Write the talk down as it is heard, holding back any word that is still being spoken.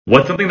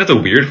What's something that's a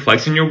weird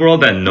flex in your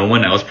world that no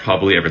one else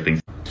probably ever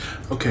thinks?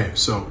 Okay,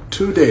 so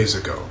 2 days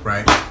ago,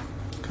 right?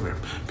 Come here.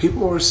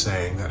 People were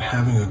saying that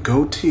having a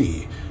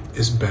goatee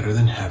is better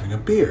than having a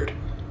beard,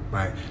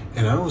 right?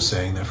 And I was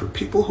saying that for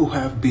people who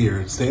have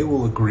beards, they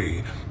will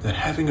agree that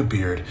having a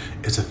beard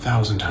is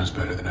 1,000 times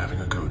better than having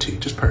a goatee,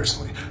 just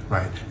personally,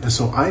 right? And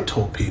so I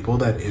told people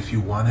that if you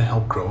want to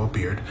help grow a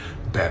beard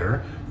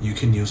better, you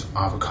can use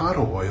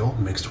avocado oil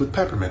mixed with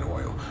peppermint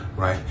oil,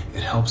 right?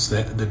 It helps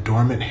the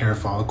dormant hair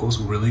follicles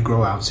really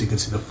grow out so you can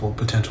see the full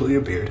potential of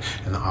your beard.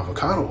 And the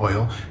avocado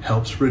oil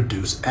helps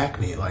reduce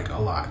acne like a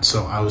lot.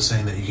 So I was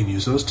saying that you can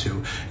use those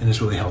two and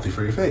it's really healthy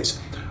for your face.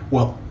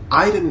 Well,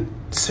 I didn't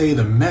say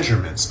the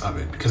measurements of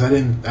it because I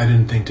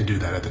didn't think to do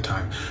that at the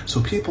time. So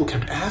people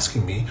kept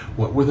asking me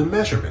what were the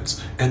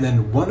measurements. And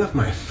then one of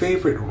my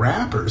favorite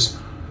rappers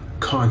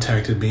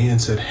contacted me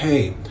and said,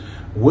 "Hey,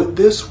 would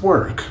this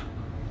work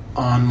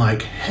on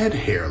like head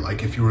hair?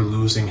 Like if you were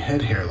losing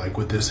head hair, like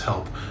would this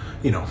help,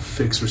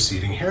 fix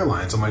receding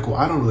hairlines?" I'm like, "Well,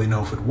 I don't really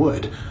know if it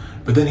would."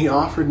 But then he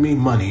offered me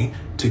money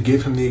to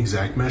give him the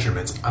exact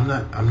measurements. I'm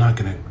not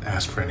going to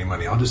ask for any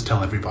money. I'll just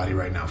tell everybody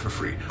right now for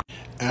free.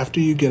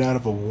 After you get out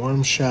of a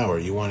warm shower,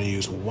 you want to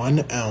use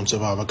 1 ounce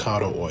of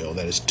avocado oil,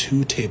 that is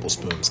 2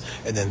 tablespoons,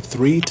 and then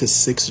 3 to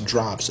 6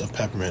 drops of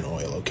peppermint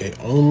oil, okay?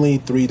 Only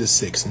 3 to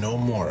 6, no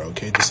more,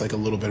 okay? Just like a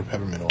little bit of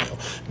peppermint oil.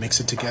 Mix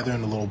it together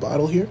in a little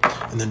bottle here,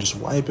 and then just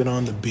wipe it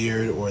on the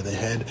beard or the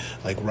head,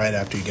 like right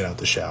after you get out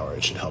the shower.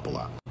 It should help a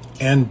lot.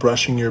 And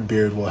brushing your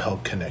beard will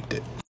help connect it.